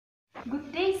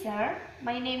Good day, sir.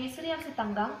 My name is Rian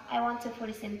Sitanggang. I want to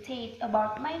present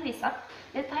about my research.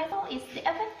 The title is The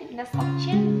Effectiveness of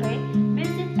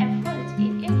Genre-Based Approach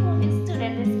in Improving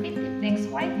Student Descriptive Text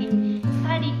Writing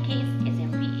Study Case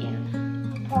SMP in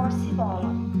Possible.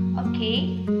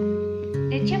 Okay.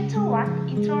 The Chapter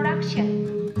 1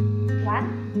 Introduction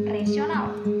 1. Rationale.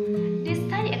 This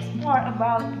study explored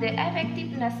about the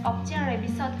effectiveness of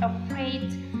genre-based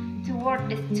approach toward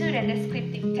the student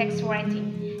descriptive text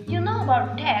writing. You know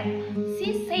about that,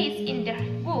 she says in the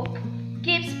book,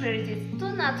 gives priority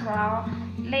to natural,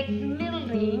 like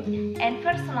mirroring and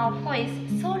personal voice,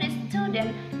 so the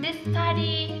student they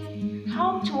study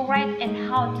how to write and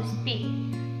how to speak.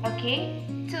 Okay?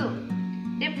 2.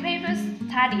 The previous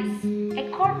studies.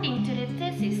 According to the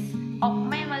thesis of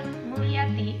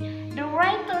Muliati, the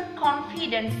writer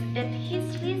confident that his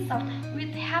research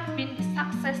will have been a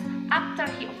success after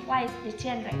he applies the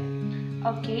genre.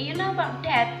 Okay, you know about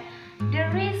that. The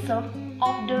result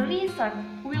of the research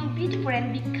will be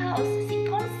different because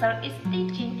sequencer is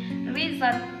teaching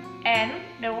reason and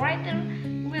the writer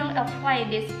will apply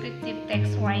descriptive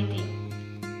text writing.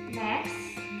 Next,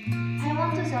 I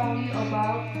want to tell you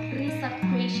about research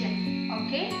question.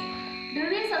 Okay, the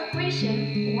research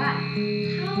question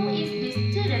 1. How is the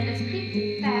student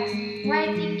descriptive text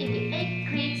writing in the 8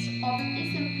 grades of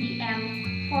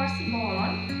SMPM for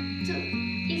Sibolon? 2.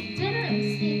 Is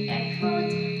genre-based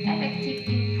approach effective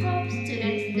in improve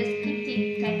students'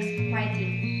 descriptive text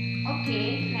writing?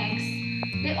 Okay, next.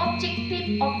 The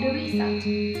objective of the research.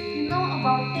 You know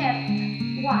about that.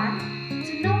 1.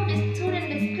 To know the student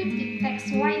descriptive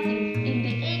text writing in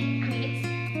the 8 grades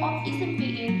of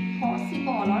SMP for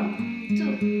Sibolon. 2.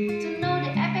 To know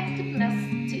the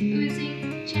effectiveness to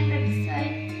using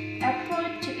genre-based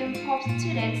approach to improve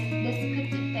students'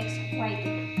 descriptive text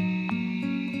writing.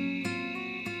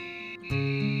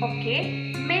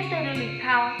 Okay,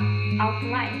 methodological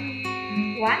outline.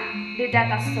 1. The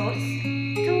data source.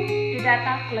 2. The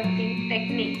data collecting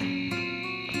technique.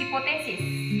 Hypothesis.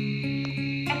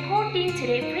 According to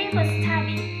the previous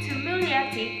study to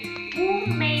Muliati, who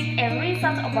made a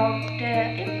research about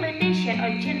the implementation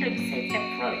of genre-based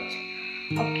approach.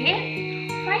 Okay,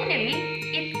 finally,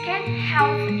 it can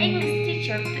help English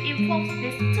teachers to improve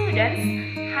the students'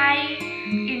 high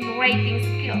in writing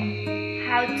skill.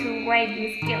 How to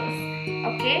writing skills.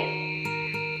 Okay.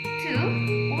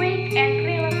 2. Weight and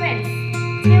relevance.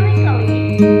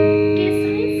 Theoretically, this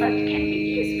research can be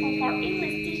useful for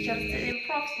English teachers to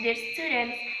improve their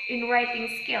students in writing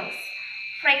skills.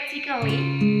 Practically,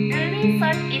 the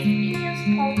research is used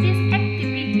for this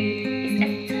activity is a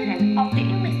student of the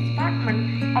English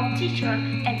Department of Teacher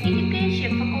and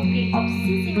Education Faculty of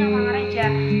Sisingamangaraja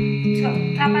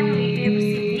Tapanuli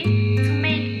University to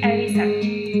make a research.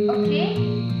 Okay,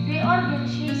 the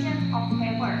organization of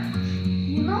paper.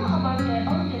 You know about the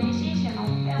organization of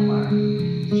paper.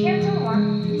 Chapter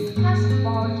 1 discusses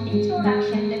about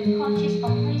introduction that consists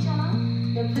of rationale,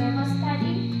 the previous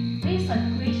study, research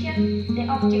question, the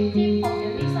objective of the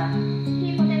research,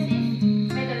 hypothesis,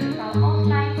 methodological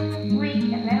outline, weight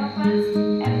and relevance,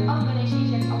 and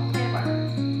organization of paper.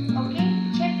 Okay,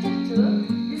 Chapter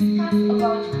 2 discusses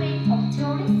about frame of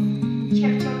theories.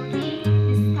 Chapter 3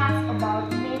 discusses about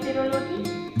methodology.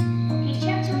 Okay,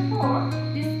 Chapter 4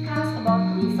 discusses about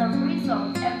research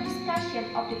result and discussion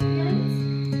of the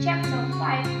feelings. Chapter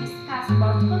 5 discusses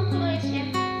about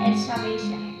conclusion and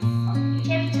summation.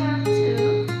 Okay, Chapter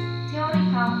 2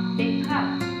 theoretical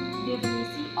background,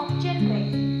 definition of genre.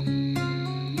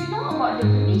 You know about the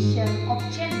definition of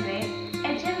genre.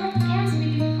 A genre can be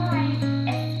defined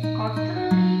as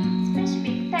culturally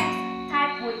specific text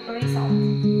type with result.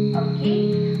 Okay.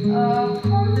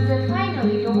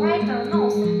 Finally, the writer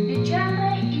knows the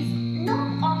genre is not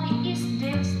only is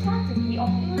the strategy of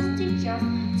English teachers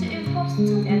to improve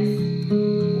students.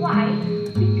 Why?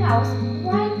 Because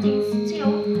writing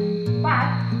still, but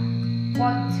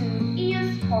want to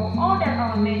use for other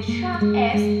elements such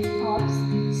as forms,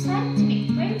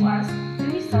 scientific papers,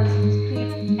 research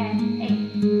script, and aid.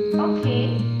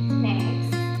 Okay,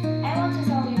 next, I want to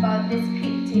tell you about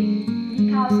descriptive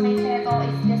because my title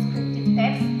is descriptive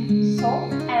text. So,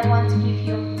 I want to give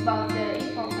you about the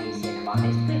information about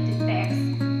descriptive text.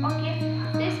 Okay,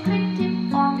 descriptive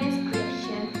or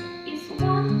description is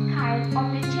one kind of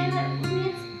the genre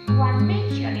which one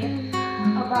mentioned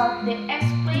about the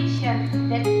expression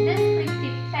that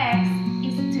descriptive text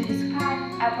is to describe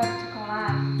a particular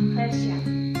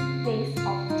version based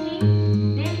on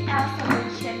theme. They also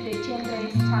mention the genre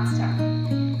structure.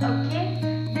 Okay,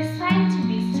 designed to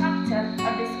be structured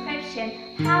or description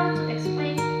how to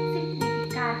explain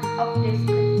significance of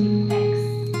descriptive text.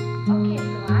 Okay,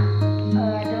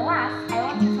 the last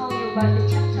about the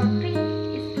chapter 3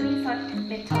 is research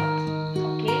method.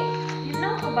 Okay, you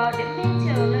know about the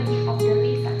methodology of the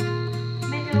research.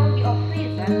 Methodology of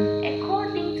research,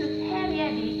 according to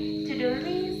Harriadi, to the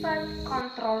research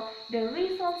control, the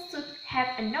results should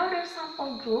have another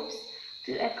sample groups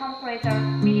to a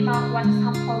comparator minimal one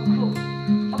sample group.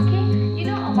 Okay, you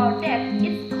know about that.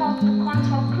 It's called a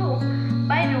control group.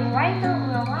 By the writer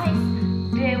realized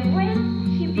that when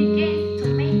he begins to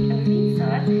make a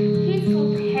research, he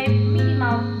should have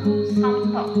minimal two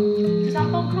sample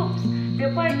groups.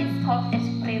 The first is called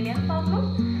experimental group,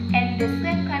 and the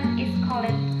second is called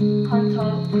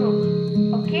control group.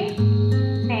 Okay.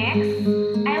 Next,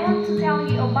 I want to tell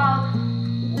you about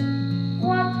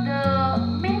what the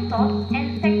method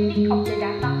and technique of the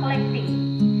data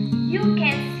collecting. You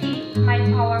can see my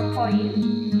PowerPoint.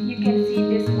 You can see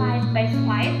the slide by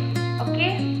slide.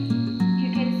 Okay, you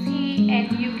can see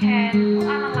and you can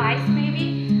analyze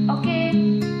maybe.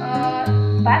 Okay,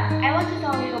 but I want to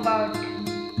tell you about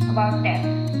that.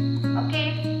 Okay,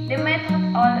 the method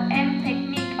or and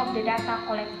technique of the data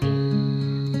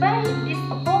collecting. By this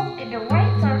above, the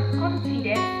writer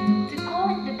confident to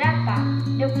collect the data.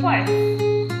 The first,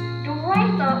 the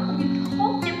writer will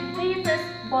hold the previous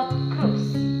both groups.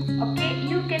 Okay,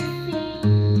 you can see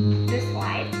the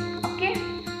slide. Okay,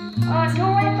 the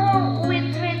writer will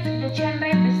treat the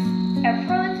generators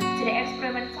approach to the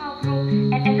experimental group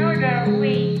and another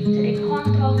way to the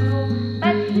control group,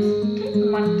 but his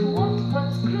treatment towards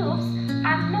both groups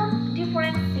are not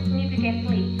different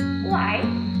significantly. Why?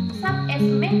 Such as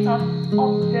method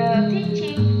of the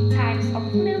teaching, types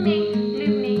of learning,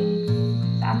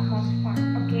 the atmosphere.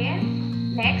 Okay.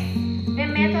 Next, the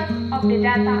method of the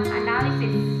data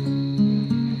analysis.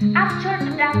 After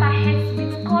the data has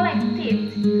been collected,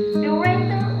 the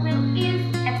writer will use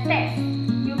a test.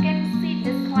 You can see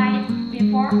the slide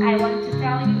before. I want to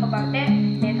tell you about the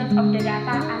method of the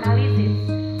data analysis.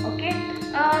 Okay.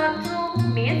 To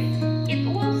meet, it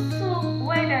will show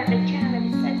whether the general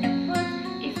research effort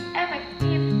is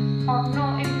effective or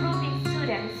no improving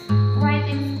students'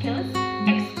 writing skills,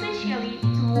 especially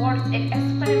towards the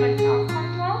experimental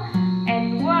control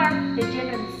and where the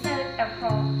general research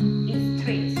effort is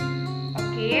strict.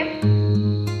 Okay.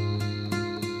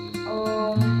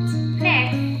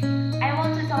 Next, I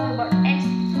want to talk about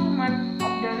instrument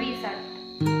of the research.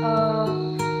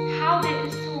 How the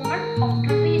instrument of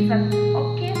the research.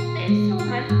 Okay, the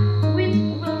instrument which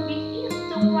will be used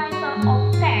to writer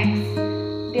of text.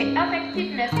 The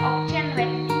effectiveness of genre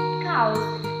because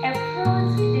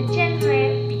approach the genre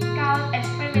because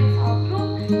experimental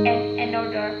group and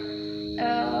another.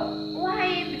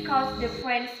 Why? Because the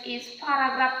difference is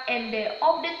paragraph and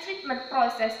of the treatment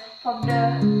process from the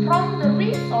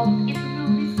result it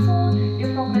will be shown the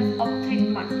progress of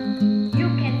treatment. You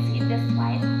can see the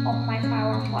slide of my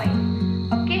PowerPoint.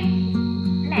 Okay.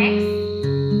 Next,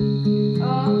 I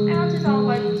want to talk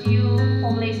about you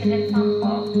population and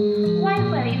sample. Why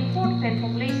very important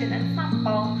population and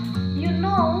sample? You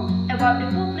know about the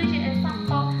population and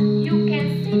sample. You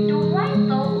can see the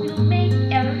writer will make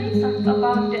a research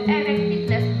about the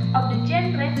effectiveness of the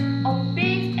genre of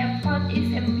base effort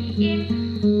SMB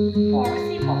in for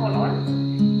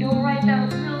semicolon. The writer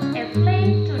will apply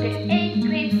to the 8th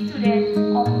grade student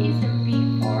of SMB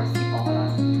for semicolon.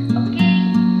 Okay,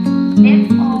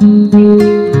 that's all. Thank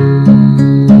you.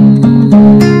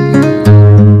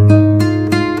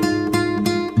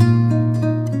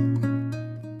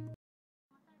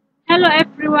 Hello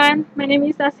everyone, my name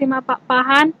is Asima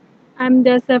Pakpahan. I'm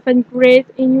the 7th grade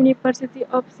in University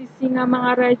of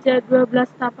Sisingamangaraja 12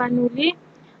 Tapanuli.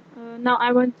 Now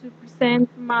I want to present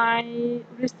my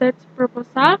research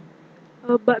proposal.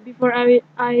 But before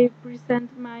I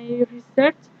present my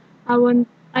research, I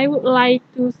would like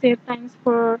to say thanks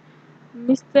for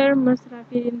Mr.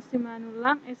 Musrafin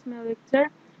Simanulang as my lecturer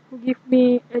who gave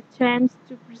me a chance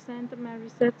to present my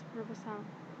research proposal.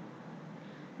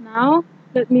 Now,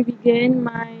 let me begin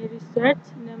my research,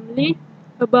 namely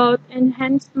about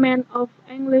enhancement of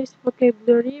English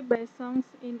vocabulary by songs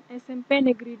in SMP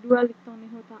Negeri 2 Litong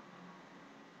Nihuta.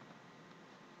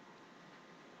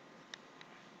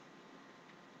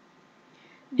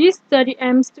 This study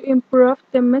aims to improve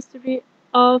the mastery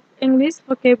of English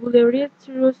vocabulary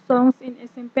through songs in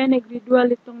SMP Negeri 2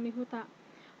 Litong Nihuta.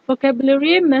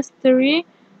 Vocabulary mastery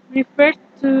referred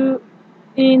to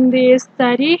in this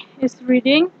study is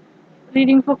reading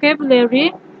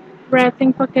vocabulary,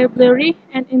 writing vocabulary,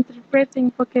 and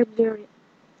interpreting vocabulary.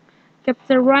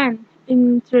 Chapter 1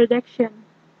 Introduction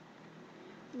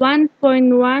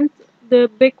 1.1 The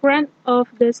background of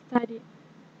the study.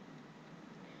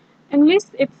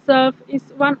 English itself is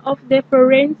one of the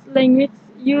foreign languages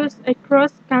used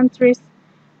across countries.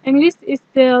 English is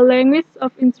the language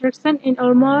of instruction in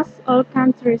almost all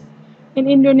countries. In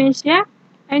Indonesia,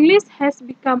 English has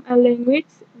become a language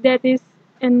that is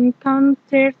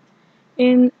encountered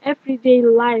in everyday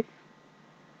life,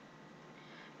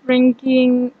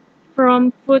 ranging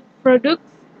from food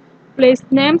products, place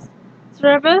names,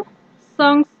 travel,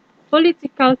 songs,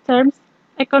 political terms,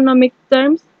 economic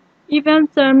terms, even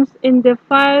terms in the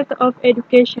field of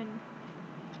education.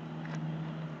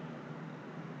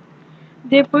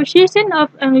 The position of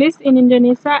English in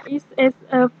Indonesia is as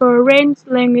a foreign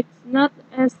language, not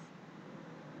as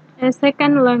a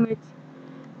second language.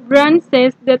 Brown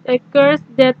says that a course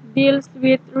that deals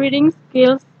with reading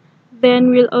skills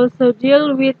then will also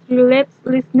deal with related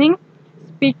listening,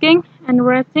 speaking, and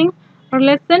writing, or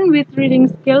lessons with reading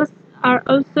skills are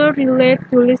also related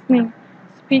to listening,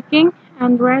 speaking,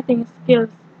 and writing skills.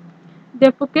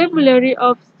 The vocabulary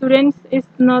of students is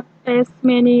not as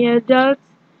many adults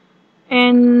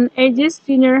and ages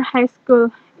junior high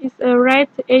school is a right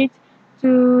age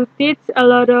to teach a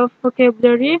lot of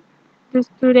vocabulary to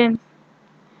students.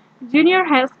 Junior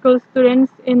high school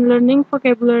students in learning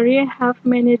vocabulary have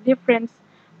many differences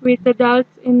with adults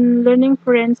in learning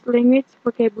foreign language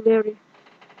vocabulary.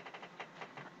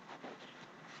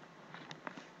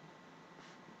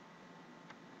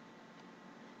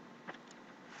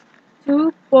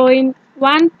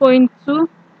 2.1.2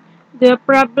 The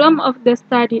problem of the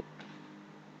study.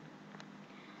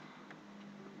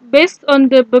 Based on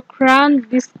the background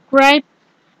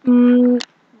mm,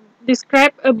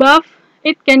 described above,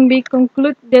 it can be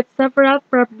concluded that several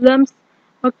problems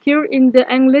occur in the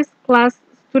English class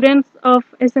students of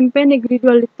SMP Negeri 2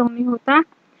 Litong Nihuta.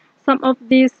 Some of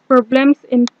these problems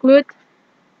include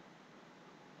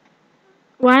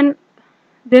 1.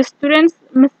 The students'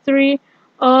 mastery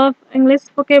of English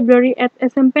vocabulary at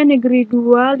SMP Negeri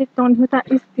 2 Litong Nihuta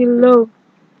is still low.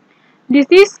 This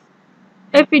is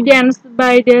evidenced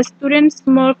by the students'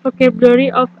 small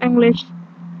vocabulary of English.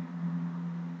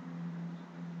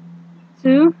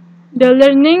 2. The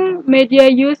learning media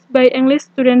used by English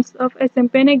students of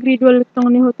SMP Negeri 2 Litong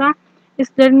Nihuta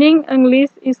is learning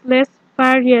English is less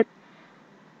varied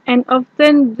and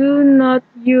often do not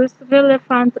use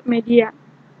relevant media.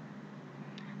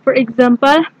 For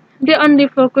example, they only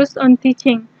focus on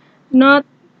teaching, not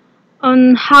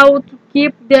on how to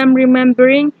keep them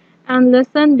remembering and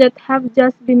lessons that have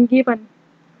just been given.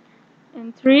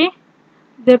 And 3.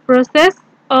 The process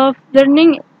of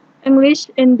learning English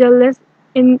in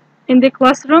the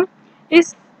classroom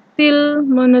is still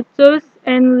monotonous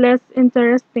and less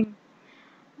interesting.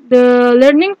 The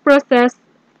learning process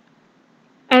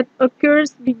at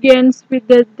occurs begins with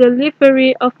the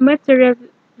delivery of material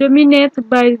dominated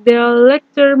by the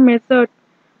lecture method,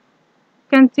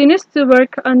 continues to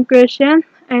work on questions,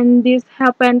 and this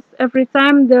happens every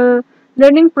time the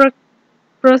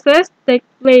process takes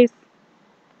place.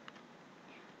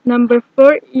 Number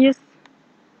 4 is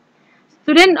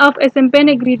students of SMP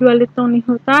Negeri 2 Litong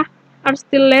Nihuta are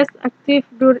still less active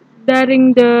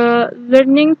during the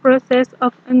learning process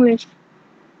of English.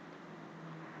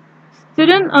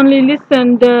 Students only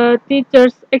listen the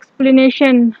teacher's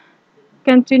explanation,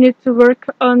 continue to work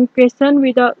on question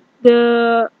without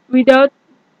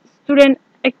student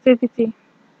activity.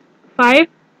 5.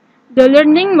 The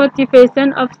learning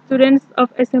motivation of students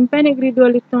of SMP Negeri 2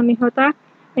 Litong Nihuta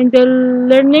in the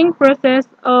learning process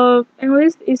of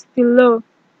English is still low.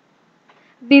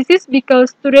 This is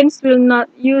because students will not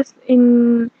use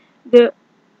in the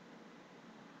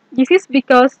this is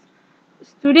because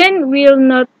students will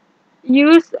not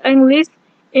use English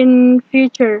in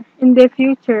the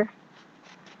future.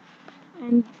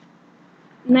 And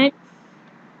next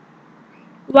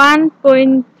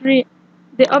 1.3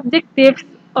 The objectives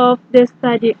of the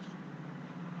study.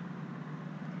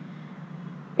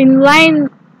 In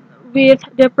line with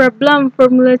the problem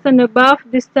formulation above,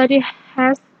 the study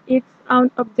has its own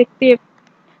objective.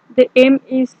 The aim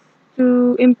is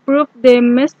to improve the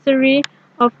mastery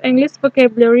of English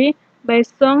vocabulary by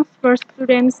songs for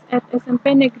students at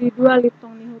SMP Negeri 2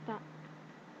 Litong Nihuta.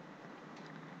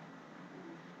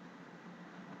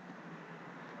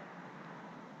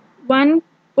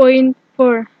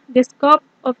 1.4 The scope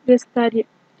of the study.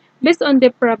 Based on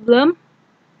the problem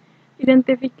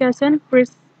identification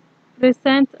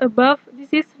present above,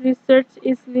 this research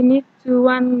is limited to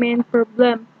one main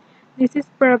problem. This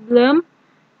problem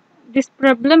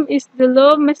is the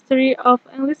low mastery of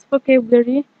English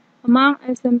vocabulary among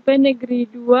SMP Negeri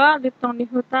 2 Litong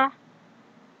Nihuta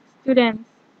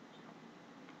students.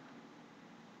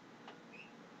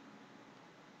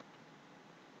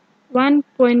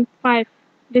 1.5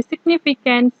 The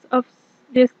significance of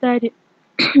the study.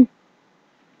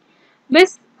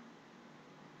 Based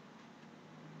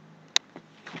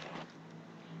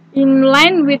in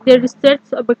line with the research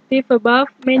objective above,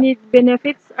 many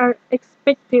benefits are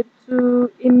expected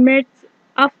to emerge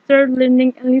after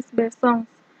learning English by songs.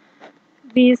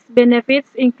 These benefits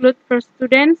include for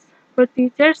students, for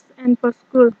teachers, and for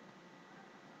school.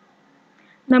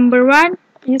 Number one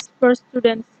is for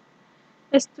students.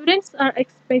 Students are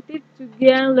expected to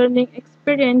gain learning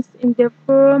experience in the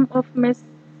form of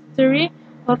mastery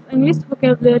of English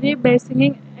vocabulary by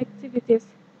singing activities.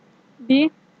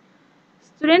 B.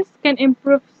 Students can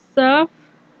improve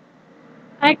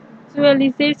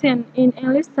self-actualization in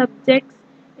English subjects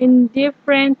in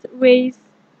different ways,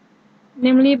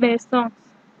 namely by songs.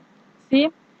 C.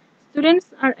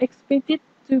 Students are expected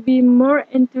to be more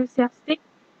enthusiastic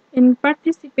in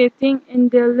participating in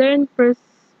the learn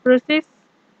process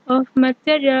of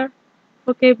material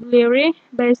vocabulary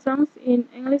by songs in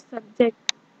English subject.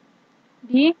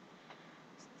 D.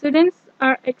 Students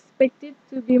are expected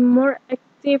to be more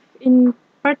active in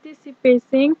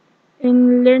participating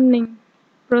in learning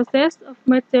process of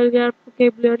material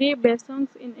vocabulary by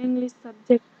songs in English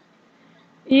subject.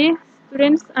 E.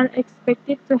 Students are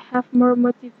expected to have more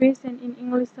motivation in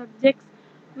English subjects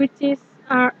which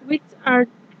are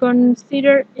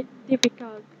considered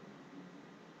difficult.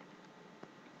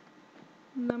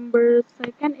 Number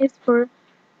second is for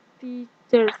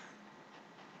teachers.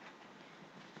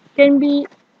 Can be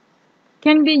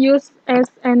can be used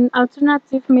as an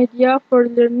alternative media for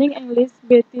learning English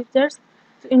by teachers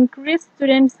to increase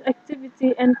students'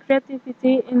 activity and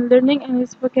creativity in learning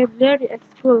English vocabulary at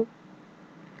school.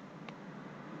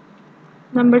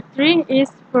 Number three is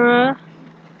for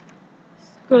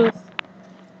schools.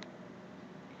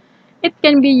 It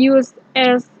can be used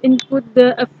as input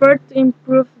the effort to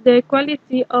improve the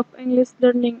quality of English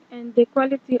learning and the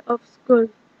quality of school.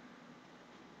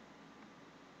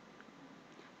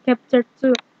 Chapter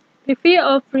 2. Review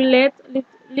of related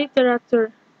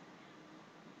literature.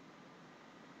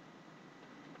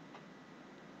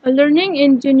 Learning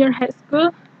in junior high school,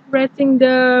 writing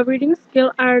the reading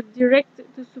skill are directed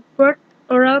to support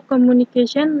oral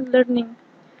communication learning.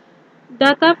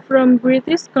 Data from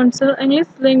British Council English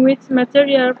language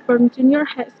material for junior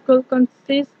high school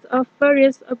consists of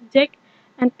various objects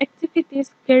and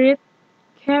activities carried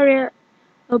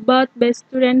about by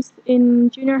students in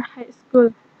junior high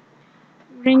school,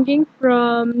 ranging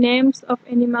from names of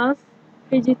animals,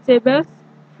 vegetables,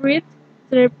 fruit,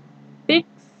 topics,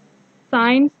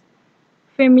 science,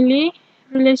 family,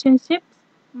 relationships,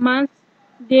 month,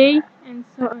 day, and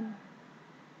so on.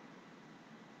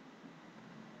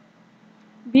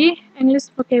 B. English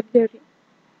vocabulary.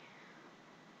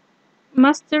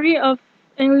 Mastery of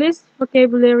English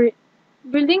vocabulary.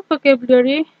 Building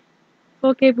vocabulary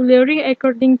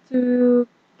according to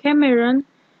Cameron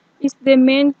is the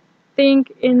main thing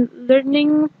in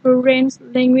learning foreign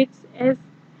language as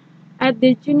at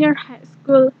the junior high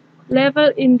school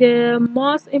level in the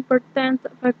most important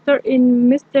factor in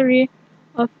mastery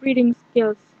of reading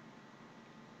skills.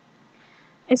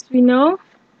 As we know,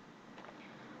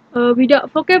 without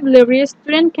vocabulary,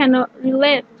 students cannot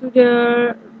relate to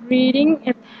the reading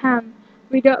at hand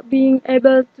without being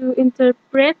able to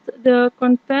interpret the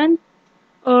content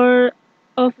or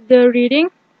of the reading,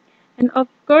 and of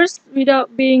course,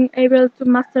 without being able to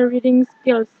master reading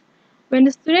skills. When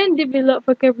the student develop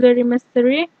vocabulary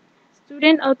mastery,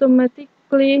 students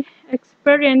automatically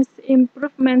experience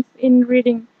improvements in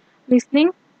reading,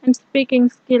 listening, and speaking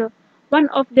skill. One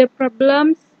of the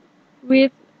problems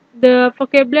with the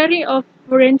vocabulary of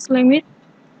foreign language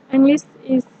English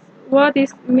is what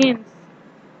it means.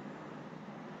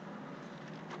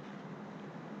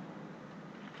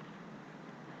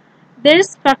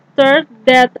 There's factors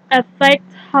that affect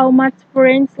how much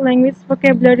foreign language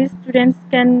vocabulary students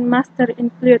can master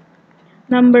include.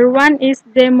 Number one is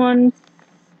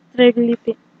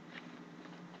demonstrability.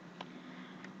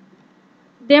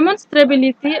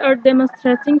 Demonstrability or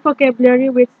demonstrating vocabulary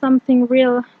with something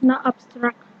real, not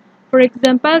abstract. For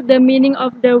example, the meaning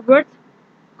of the word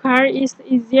car is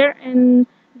easier and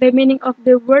the meaning of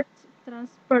the word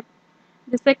transport.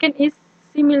 The second is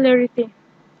similarity.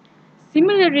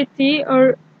 Similarity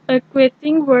or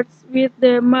equating words with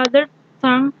the mother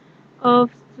tongue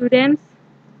of students.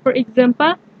 For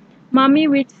example, mommy,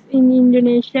 which in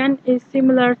Indonesian is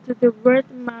similar to the word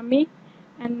mommy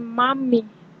and mommy,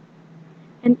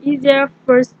 and easier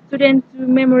for students to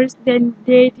memorize than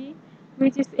daddy,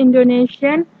 which is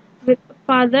Indonesian with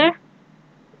father,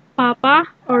 papa,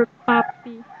 or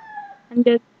papi. And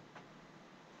the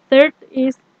third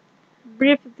is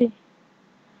brevity.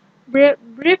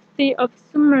 Brevity of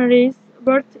summaries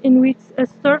words in which a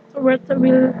short word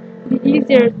will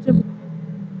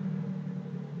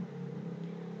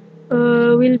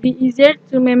be easier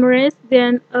to memorize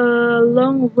than a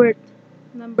long word.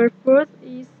 Number four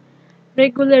is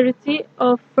regularity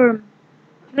of form.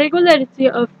 Regularity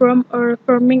of form or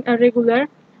forming a regular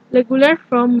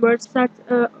form words such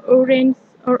orange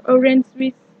or orange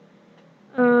which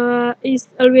is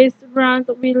always round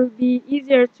will be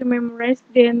easier to memorize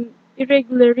than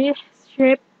irregularly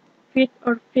shaped fit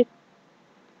or fit.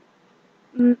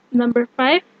 Number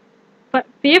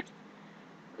fifth,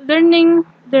 learning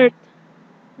dirt.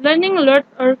 Learning lot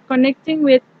or connecting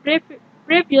with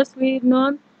previously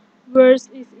known words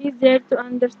is easier to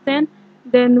understand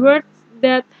than words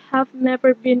that have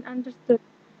never been understood.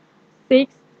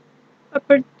 6.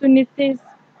 Opportunities.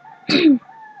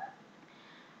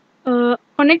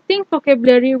 Connecting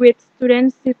vocabulary with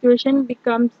students' situation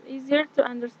becomes easier to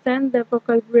understand the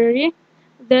vocabulary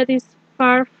that is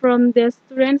far from the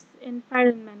student's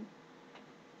environment.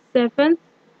 7.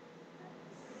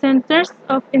 Centers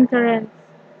of interest.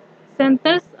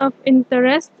 Centers of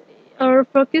interest or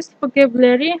focus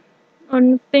vocabulary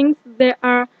on things they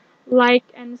are like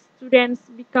and students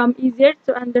become easier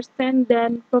to understand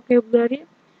than vocabulary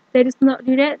that is not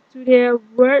related to the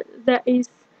word that is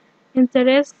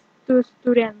interest to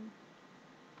students.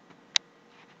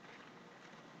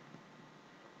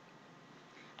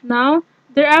 Now,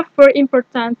 there are four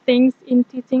important things in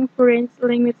teaching foreign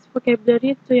language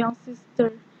vocabulary to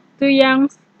young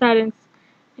students,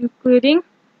 including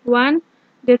 1.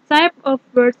 The type of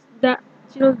words that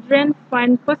children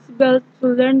find possible to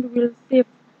learn will shift.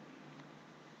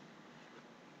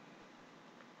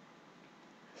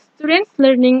 Students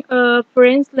learning a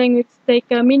foreign language take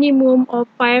a minimum of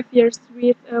 5 years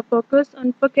with a focus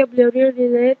on vocabulary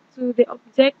related to the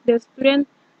object the student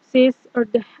sees or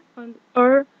the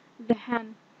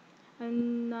hand.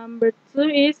 And number two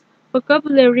is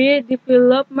vocabulary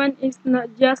development is not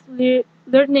just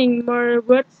learning more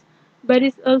words, but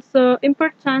it's also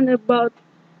important about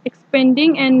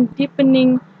expanding and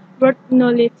deepening word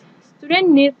knowledge. Students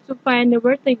need to find a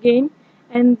word again,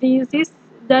 and this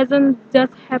doesn't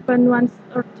just happen once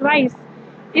or twice.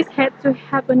 It had to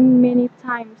happen many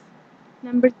times.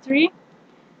 Number three,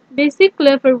 basic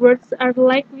level words are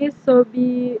likely to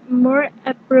be more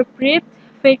appropriate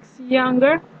fix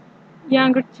younger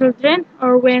children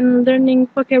or when learning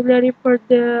vocabulary for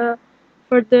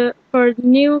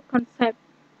new concept.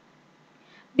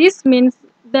 This means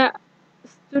that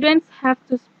students have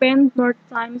to spend more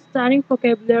time studying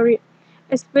vocabulary,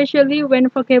 especially when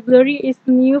vocabulary is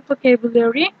new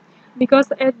vocabulary,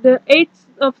 because at the age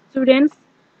of students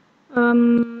are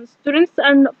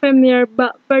not familiar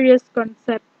about various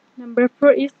concepts. Number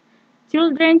four is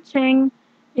children change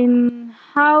in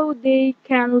how they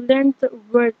can learn the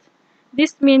word.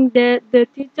 This means that the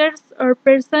teachers or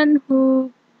person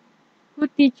who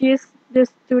teaches the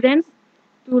students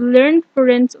to learn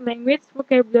foreign language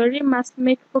vocabulary must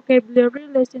make vocabulary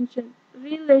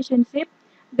relationship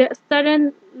that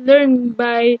students learn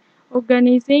by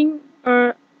organizing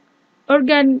or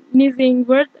organizing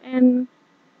words and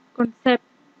concepts.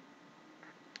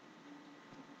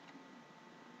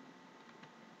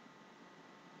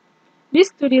 This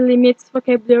study limits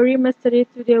vocabulary mastery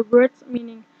to the word's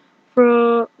meaning,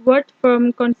 for word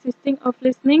form consisting of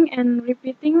listening and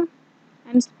repeating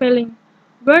and spelling.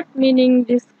 Word meaning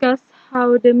discuss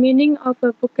how the meaning of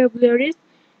a vocabulary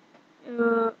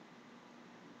uh,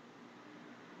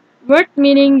 word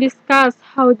meaning discuss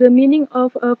how the meaning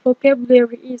of a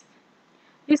vocabulary is.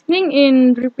 Listening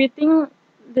in repeating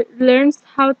learns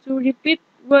how to repeat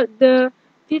what the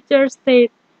teacher said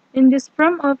in this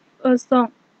form of a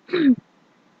song.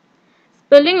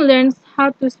 Spelling learns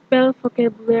how to spell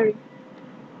vocabulary.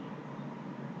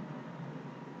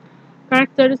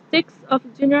 Characteristics of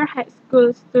junior high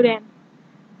school student.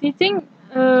 Teaching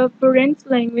a foreign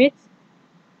language.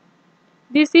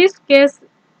 This is case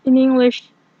in English.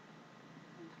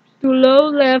 To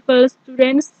low-level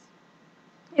students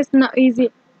is not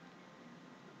easy.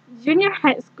 Junior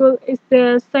high school is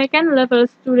the second level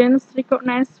students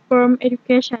recognized from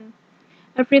education.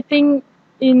 Everything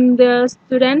in the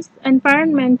student's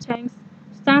environment changes,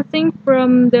 starting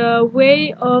from the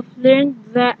way of learning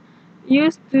that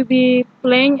used to be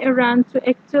playing around to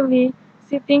actually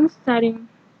sitting studying.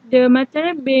 The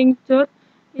material being taught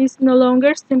is no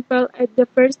longer simple at the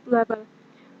first level.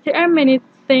 There are many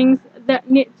things that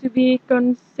need to be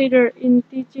considered in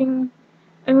teaching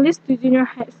English to junior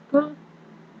high school.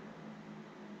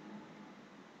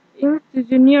 English to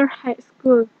junior high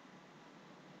school.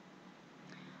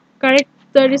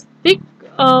 Characteristic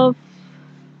of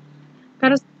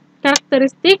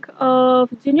Characteristic of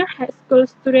junior high school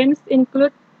students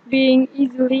include being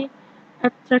easily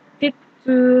attracted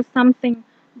to something,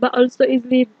 but also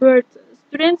easily bored.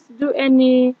 Students do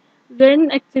any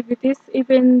learn activities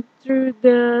even though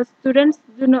the students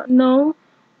do not know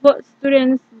what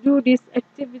students do these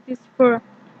activities for.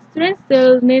 Students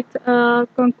still need a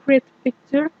concrete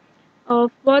picture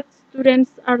of what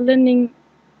students are learning,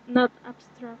 not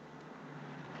abstract.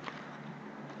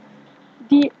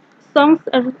 The songs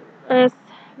are as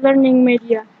learning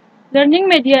media. Learning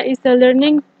media is a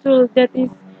learning tool that is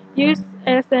used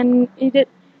as an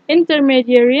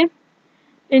intermediary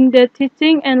in the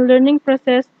teaching and learning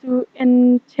process to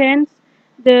enhance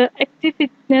the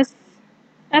effectiveness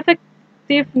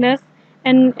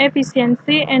and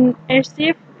efficiency and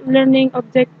achieve learning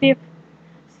objectives.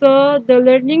 So the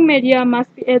learning media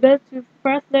must be able to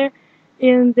further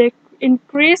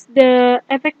increase the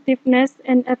effectiveness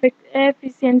and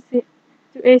efficiency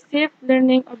to achieve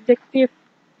learning objectives.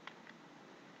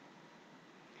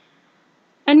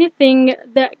 Anything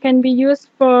that can be used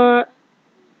for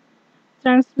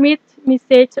transmit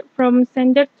message from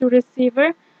sender to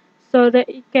receiver so that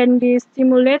it can be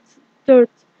stimulate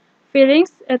thoughts,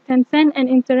 feelings, attention, and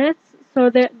interest so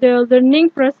that the learning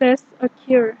process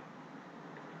occur.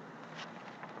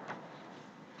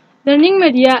 Learning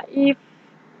media, if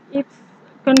it's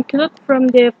concluded from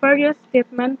the various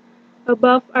statements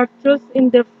above, are tools in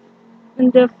the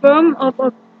form of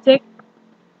objects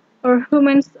or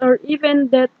humans or even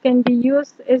that can be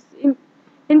used as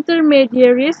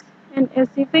intermediaries in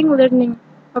achieving learning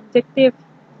objectives.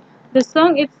 The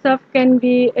song itself can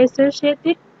be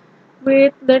associated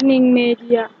with learning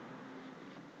media.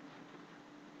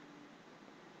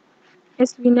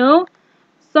 As we know,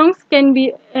 songs can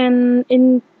be an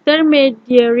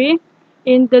intermediary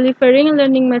in delivering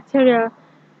learning material.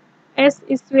 As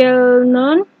is well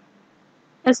known,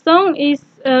 a song is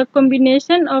a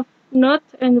combination of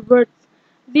notes and words.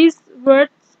 These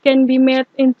words can be made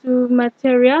into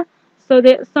material so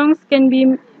that songs can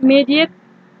be mediate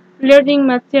learning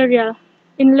material.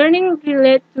 In learning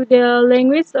relate to the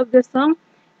language of the song,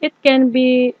 it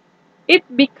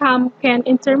become an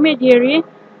intermediary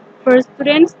for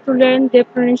students to learn the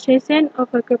pronunciation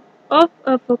of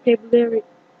a vocabulary.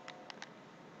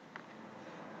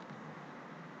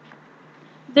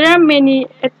 There are many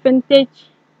advantages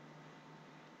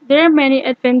There are many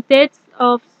advantages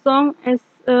of song as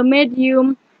a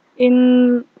medium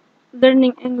in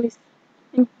learning English,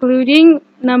 including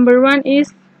number one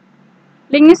is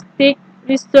linguistic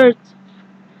research.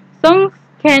 Songs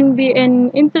can be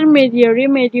an intermediary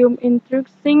medium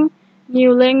introducing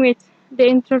new language.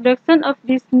 The introduction of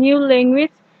this new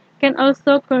language can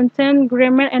also contain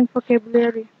grammar and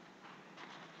vocabulary.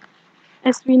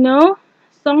 As we know,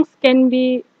 songs can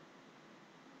be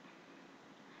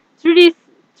through this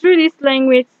through this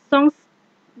language, songs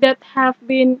that have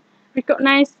been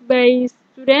recognized by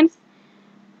students,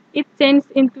 it turns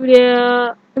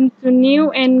into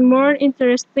new and more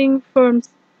interesting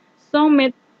forms. Song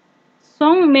make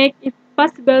Song make it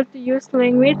possible to use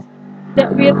language that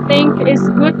we think is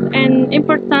good and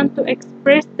important to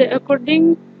express the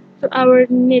according to our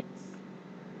needs.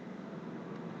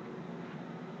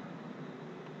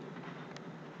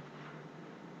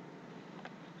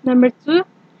 Number two,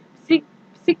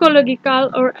 psychological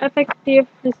or affective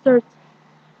research.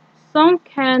 Song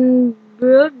can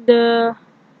build the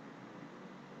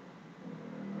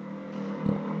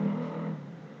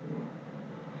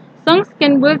Songs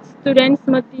can build students'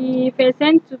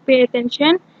 motivation to pay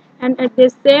attention, and at the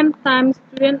same time,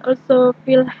 students also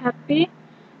feel happy.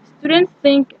 Students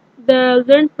think the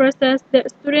learn process that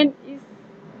student is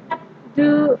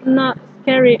do not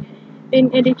scary.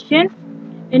 In addition,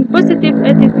 in positive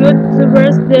attitude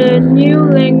towards the new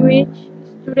language,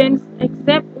 students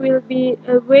accept will be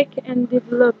awake and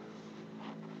developed.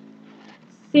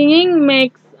 Singing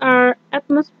makes our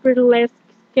atmosphere less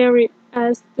scary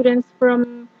as students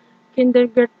from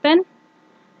kindergarten.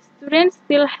 Students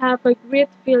still have a great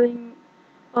feeling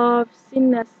of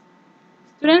sameness.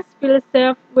 Students feel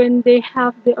safe when they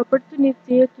have the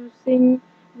opportunity to sing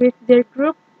with their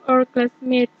group or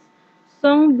classmates.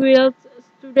 Song builds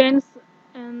students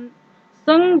and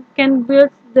song can build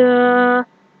the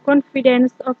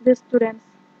confidence of the students.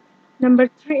 Number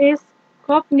three is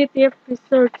cognitive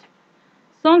research.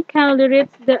 Song can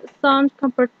lyrics that sound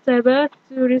comfortable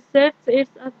to research it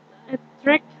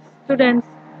attract students.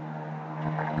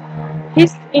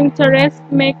 His interest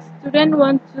makes students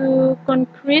want to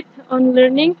concentrate on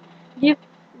learning. Give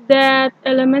that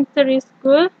elementary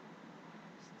school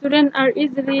students are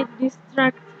easily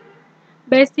distracted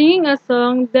By singing a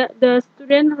song that the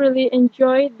student really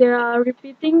enjoy, they are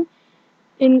repeating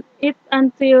in it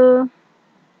until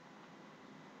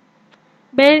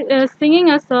by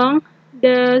singing a song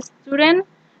the student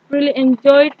really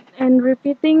enjoyed and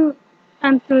repeating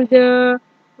until the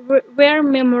were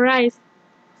memorized.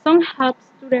 Song helps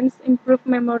students improve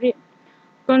memory,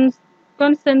 con-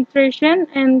 concentration,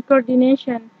 and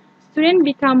coordination. Students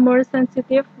become more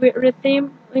sensitive with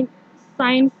rhythm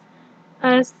signs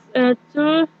as a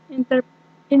tool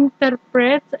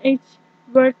interpret each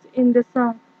word in the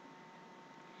song.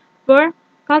 For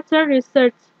culture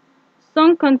research,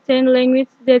 songs contain language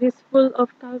that is full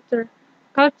of culture.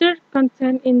 Culture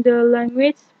content in the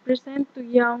language present to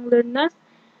young learners,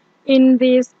 in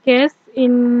this case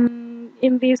in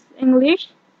this English,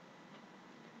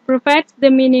 provides the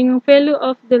meaning value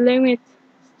of the language.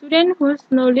 Students whose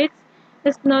knowledge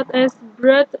is not as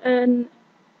broad and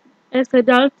as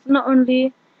adults not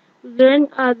only learn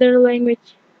other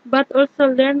language, but also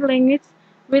learn language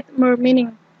with more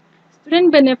meaning.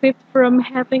 Students benefit from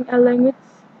having a learning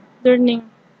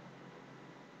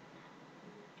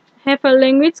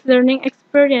language learning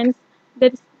experience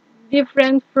that is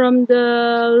different from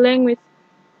the language.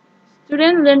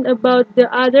 Students learn about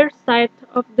the other side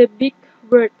of the big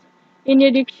world. In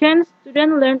addition,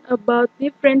 students learn about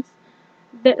difference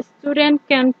that students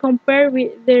can compare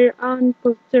with their own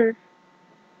culture.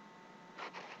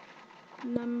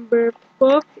 Number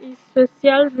 4 is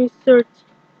social research.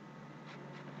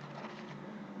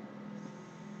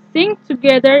 Sing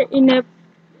together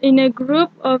in a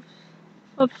group of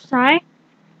shy,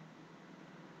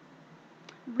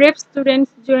 brave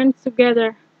students join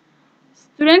together.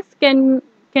 Students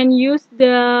can use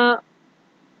the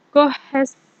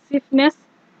cohesiveness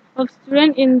of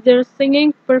students in their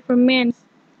singing performance,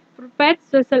 provide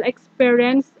social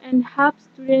experience, and help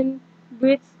students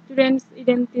build students'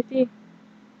 identity.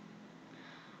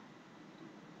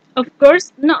 Of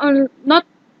course, not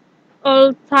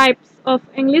all types of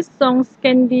English songs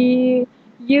can be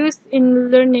used in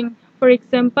learning. For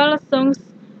example, songs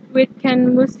with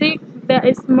can music that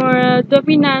is more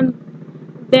dominant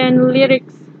than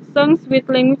lyrics. Songs with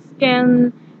language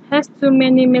can has too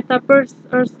many metaphors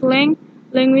or slang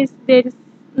language that is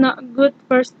not good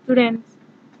for students.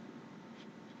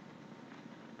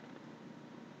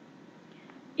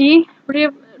 E.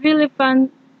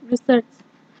 Relevant research.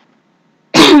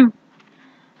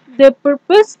 The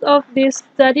purpose of this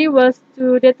study was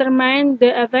to determine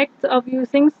the effect of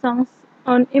using songs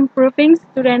on improving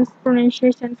students'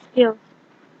 pronunciation skills.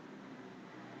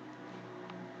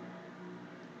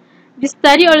 The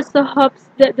study also hopes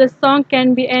that the song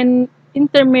can be an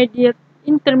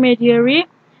intermediary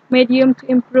medium to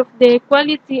improve the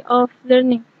quality of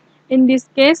learning. In this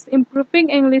case, improving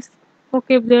English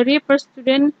vocabulary for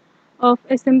students of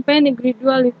SMP Negeri 2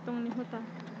 Litong Nihuta.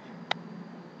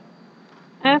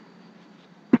 F.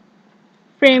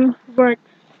 Framework.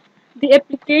 The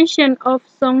application of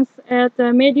songs as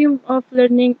a medium of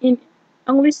learning in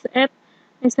English at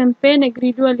SMP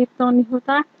Negeri 2 Litong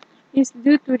Nihuta is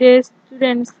due to the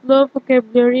students' low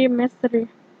vocabulary mastery.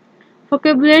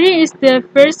 Vocabulary is the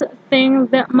first thing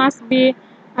that must be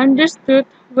understood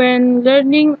when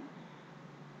learning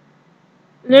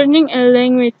a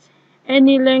language.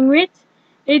 Any language,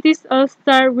 it is all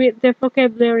start with the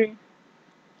vocabulary,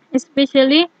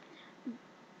 especially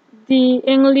the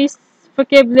English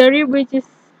vocabulary, which is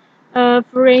a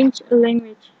French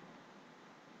language.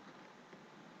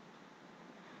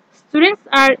 Students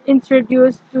are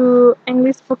introduced to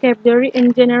English vocabulary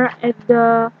in general at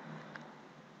the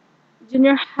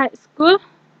junior high school,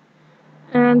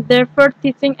 and therefore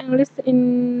teaching English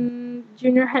in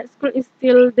junior high school is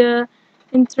still the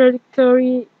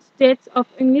introductory stage of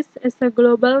English as a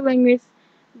global language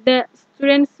that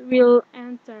students will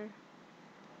enter.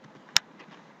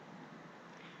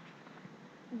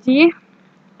 G.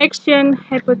 Action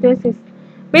hypothesis.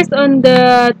 Based on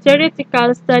the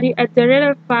theoretical study at the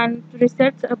relevant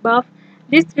research above,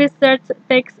 this research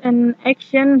takes an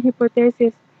action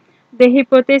hypothesis. The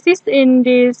hypothesis in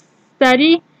this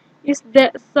study is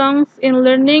that songs in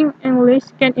learning English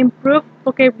can improve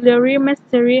vocabulary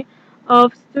mastery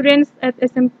of students at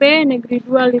SMP Negeri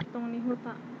 2 Litong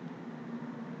Nihuta.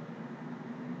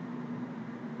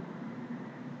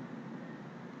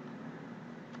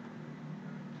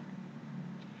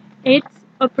 8.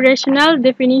 Operational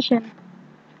definition.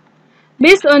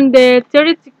 Based on the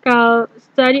theoretical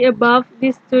study above,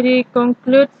 this study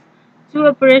concludes two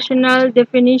operational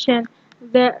definitions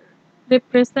that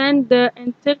represent the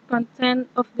entire content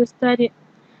of the study.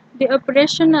 The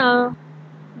operational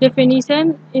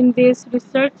definition in this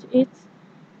research is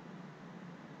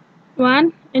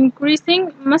 1.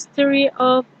 Increasing mastery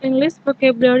of English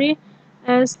vocabulary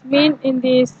as meant in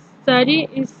this study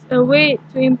is a way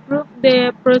to improve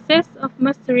the process of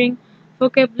mastering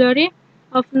vocabulary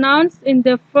of nouns in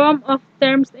the form of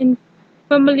terms in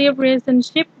family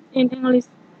relationship in English.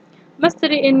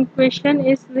 Mastery in question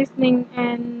is listening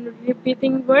and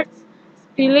repeating words,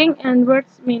 spelling, and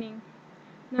words meaning.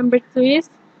 Number 2 is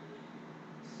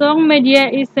song media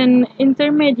is an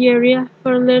intermediary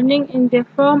for learning in the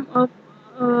form of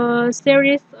a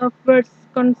series of words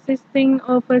consisting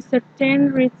of a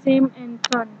certain rhythm and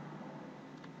tone.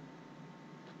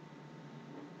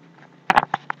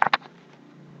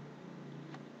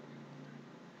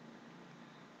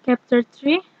 Chapter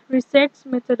 3 Research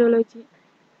Methodology.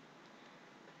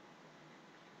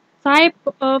 Type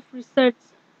of research.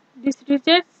 This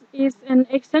research is an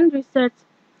action research.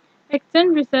 Action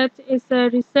research is a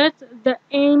research that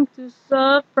aims to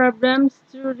solve problems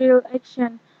through real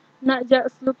action, not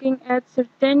just looking at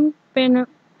certain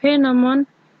phenomenon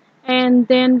and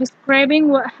then describing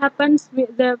what happens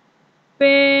with the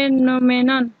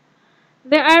phenomenon.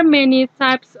 There are many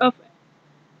types of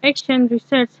action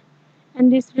research, and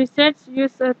this research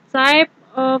uses a type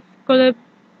of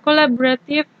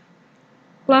collaborative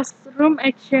classroom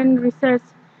action research.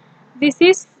 This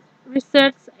is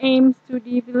research aims to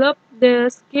develop the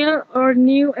skill or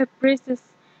new approaches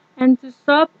and to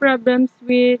solve problems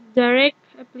with direct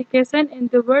application in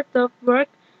the world of work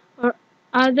or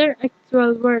other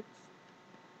actual words.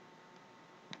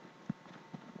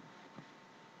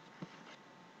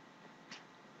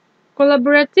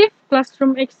 Collaborative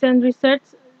classroom action research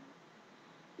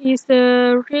is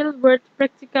a real-world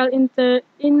practical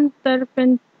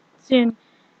intervention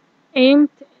aimed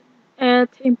at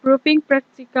improving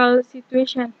practical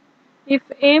situations. If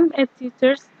aimed at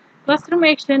teachers, classroom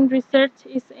action research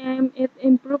is aimed at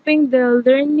improving the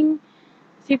learning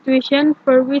situation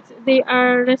for which they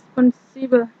are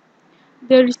responsible.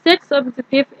 The research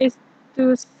objective is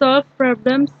to solve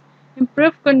problems,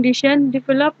 improve conditions,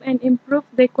 develop and improve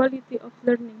the quality of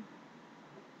learning.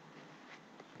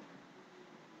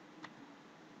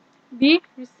 B.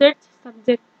 Research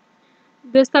subject.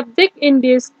 The subject in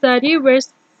this study were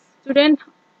students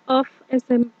of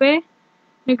SMP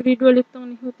Negeri 2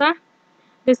 Litong Nihuta.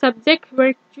 The subjects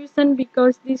were chosen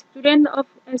because the student of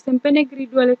SMP Negeri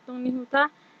 2 Litong Nihuta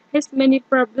has many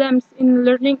problems in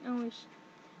learning English.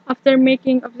 After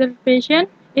making observation,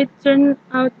 it turned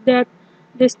out that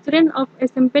the students of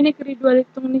SMP Negeri 2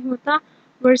 Litong Nihuta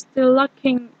were still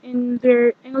lacking in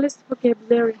their English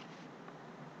vocabulary.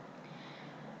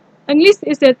 English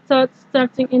is taught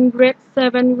starting in grade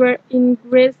 7, where in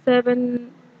grade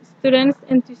 7 students'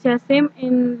 enthusiasm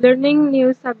in learning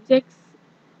new subjects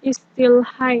is still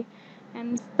high,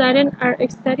 and students are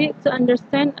excited to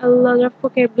understand a lot of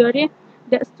vocabulary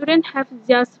that students have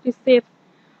just received.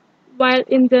 While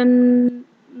in the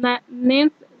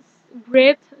ninth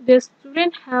grade, the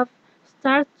students have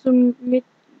started to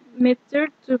mature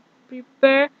to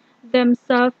prepare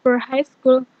themselves for high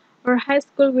school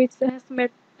which has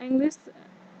made English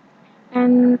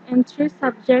an entry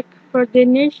subject for the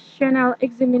national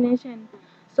examination.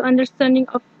 So understanding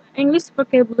of English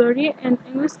vocabulary and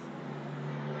English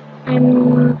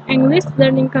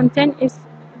learning content is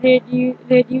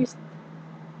reduced.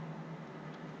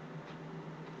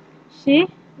 C.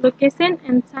 Location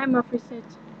and time of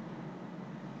research.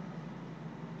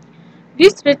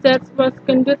 This research was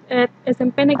conducted at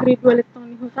SMP Negeri 2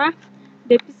 Letong Nihuta.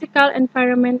 The physical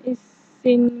environment is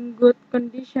in good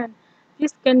condition.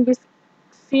 This can be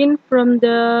seen from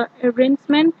the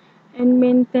arrangement and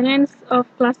maintenance of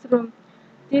classroom,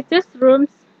 teachers' rooms,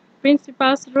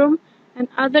 principal's room, and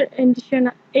other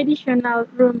additional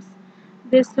rooms.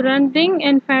 The surrounding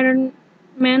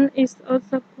environment is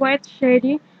also quite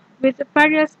shady with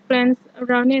various plants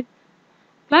around it.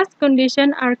 Class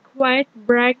conditions are quite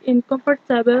bright and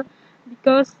comfortable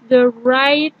because the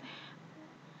right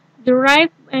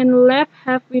and left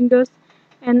have windows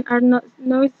and are not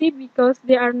noisy because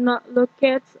they are not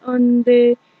located on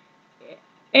the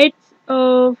edge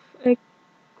of a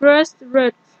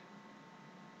crossroads.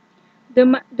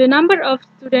 The number of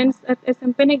students at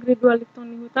SMP Negeri 2 Litong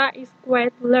Nihuta is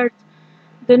quite large.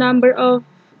 The number of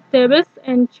tables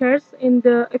and chairs in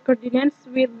the accordance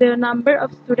with the number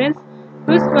of students,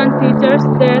 plus one teacher's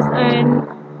desk and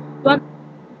one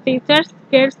teacher's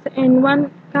chairs and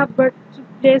one cupboard to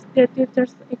place the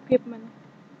teacher's equipment.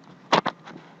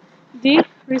 D.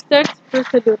 Research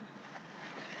procedure.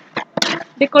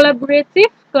 The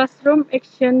collaborative classroom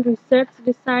action research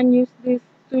design used this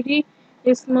study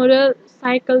is model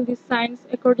cycle designs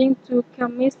according to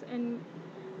chemist and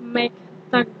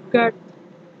McTaggart,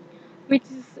 which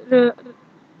is re-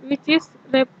 which is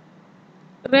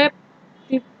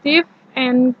repetitive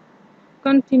and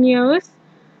continuous,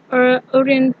 or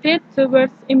oriented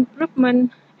towards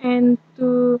improvement and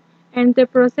the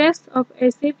process of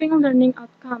achieving learning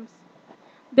outcomes.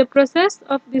 The process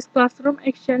of this classroom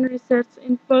action research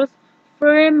involves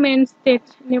four main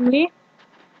stages, namely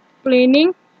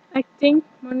planning, acting,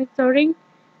 monitoring,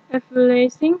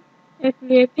 evaluating,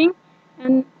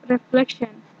 and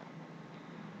reflection.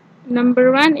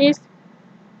 Number one is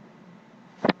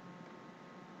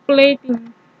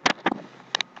planning.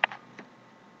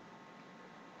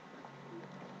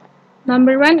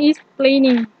 Number one is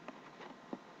planning.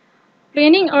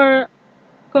 Planning or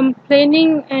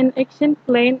complaining and action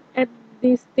plan at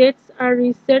these stages are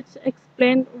research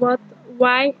explain what,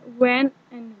 why, when,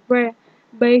 and where,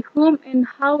 by whom, and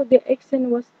how the action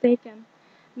was taken.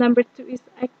 Number two is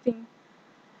acting.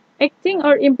 Acting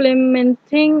or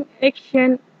implementing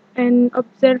action and or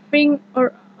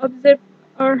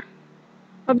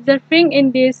observing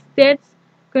in these states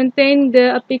contain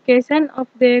the application of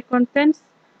the contents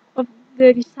of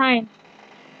the design,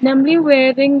 namely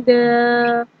wearing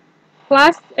the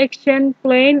class action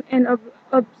plan and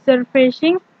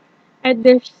observation at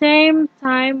the same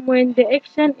time when the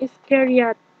action is carried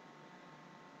out.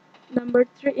 Number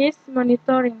three is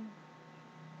monitoring.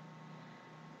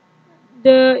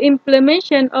 The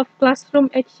implementation of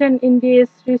classroom action in this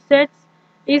research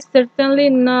is certainly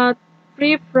not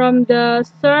free from the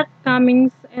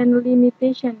shortcomings and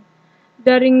limitations.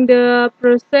 During the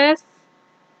process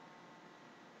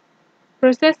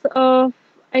of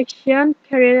action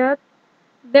carried out,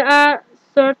 there are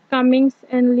shortcomings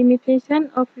and limitations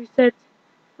of research.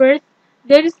 First,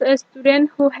 there is a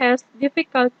student who has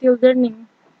difficulty learning.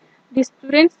 The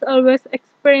students always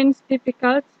experience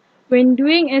difficulties when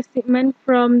doing assignment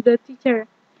from the teacher.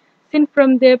 Seen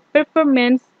from the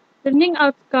performance, learning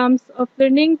outcomes of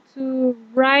learning to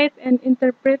write and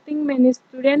interpreting many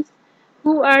students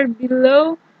who are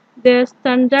below the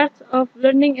standards of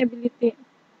learning ability.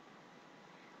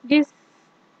 This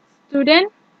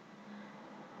student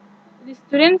The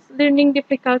student's learning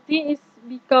difficulty is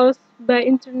because by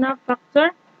internal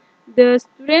factor, the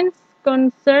student's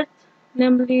concern,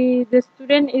 namely the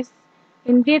student is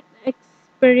indeed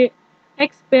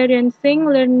experiencing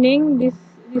learning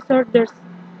disorders,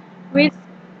 which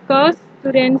cause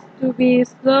students to be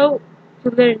slow to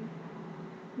learn.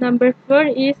 Number four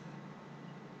is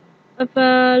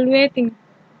evaluating.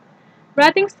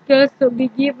 Writing skills should be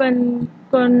given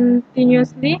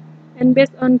continuously and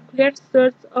based on clear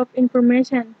source of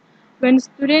information. When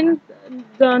students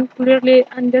don't clearly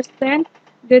understand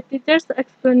the teacher's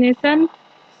explanation,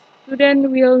 students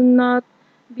will not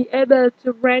be able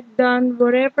to write down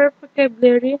whatever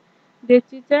vocabulary the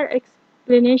teacher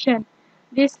explanation.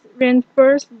 This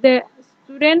reinforces that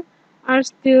students are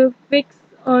still fixed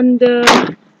on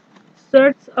the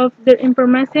source of the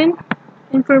information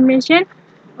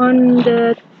on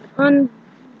the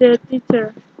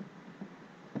teacher.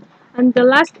 And the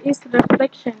last is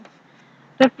reflection.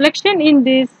 Reflection in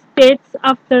these states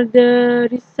after the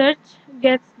research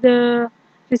gets the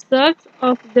results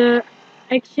of the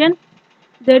action.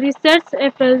 The research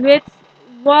evaluates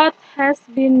what has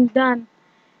been done.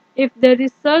 If the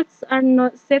results are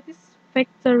not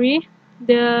satisfactory,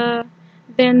 the,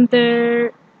 then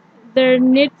there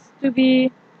needs to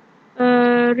be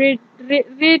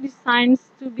redesigns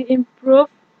to be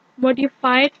improved,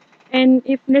 modified, and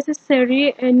if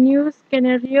necessary, a new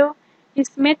scenario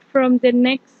is made from the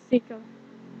next cycle.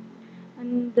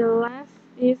 And the last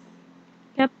is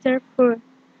chapter 4,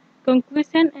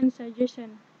 conclusion and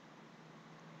suggestion.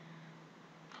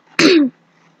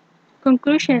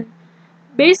 Conclusion.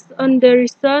 Based on the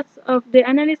results of the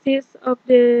analysis of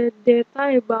the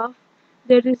data above,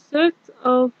 the results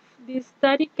of this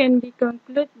study can be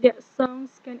concluded that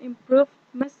songs can improve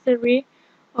mastery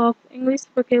of English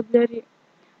vocabulary.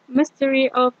 Mastery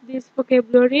of this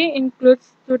vocabulary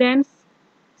includes students'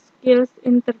 skills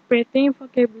interpreting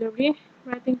vocabulary,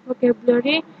 writing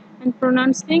vocabulary, and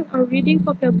pronouncing or reading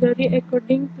vocabulary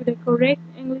according to the correct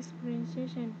English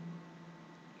pronunciation.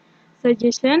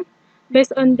 Suggestion.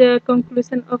 Based on the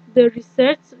conclusion of the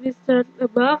research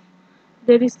above,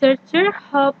 the researcher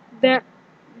hoped that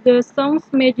the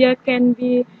song's media can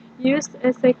be used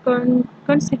as a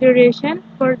consideration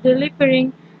for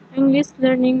delivering English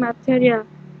learning material.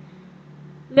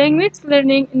 Language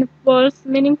learning involves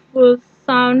meaningful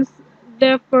sounds,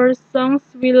 therefore songs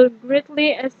will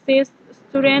greatly assist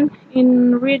students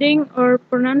in reading or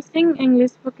pronouncing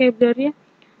English vocabulary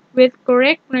with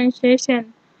correct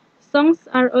pronunciation. Songs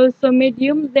are also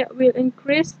medium that will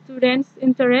increase students'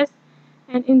 interest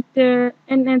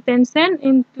and attention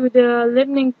into the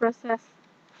learning process.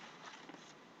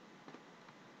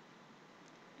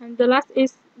 And the last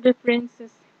is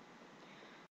references.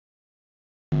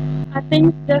 I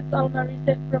think that's all my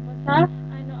research proposal.